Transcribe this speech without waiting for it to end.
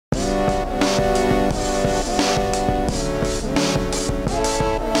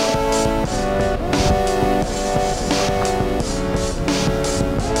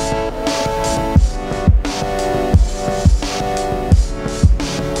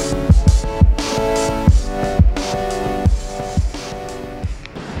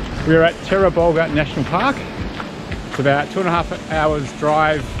We're at Tarra Bulga National Park. It's about 2.5 hours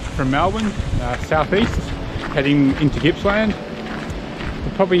drive from Melbourne, southeast, heading into Gippsland.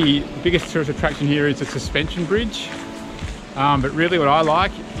 Probably the biggest tourist attraction here is the suspension bridge. But really what I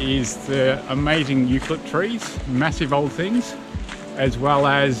like is the amazing eucalypt trees, massive old things, as well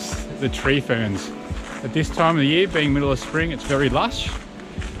as the tree ferns. At this time of the year, being middle of spring, it's very lush.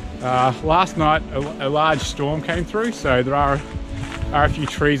 Last night a large storm came through, so there are a few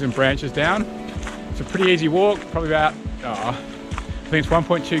trees and branches down. It's a pretty easy walk, probably about, I think it's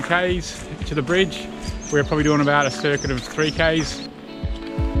 1.2 k's to the bridge. We're probably doing about a circuit of 3 k's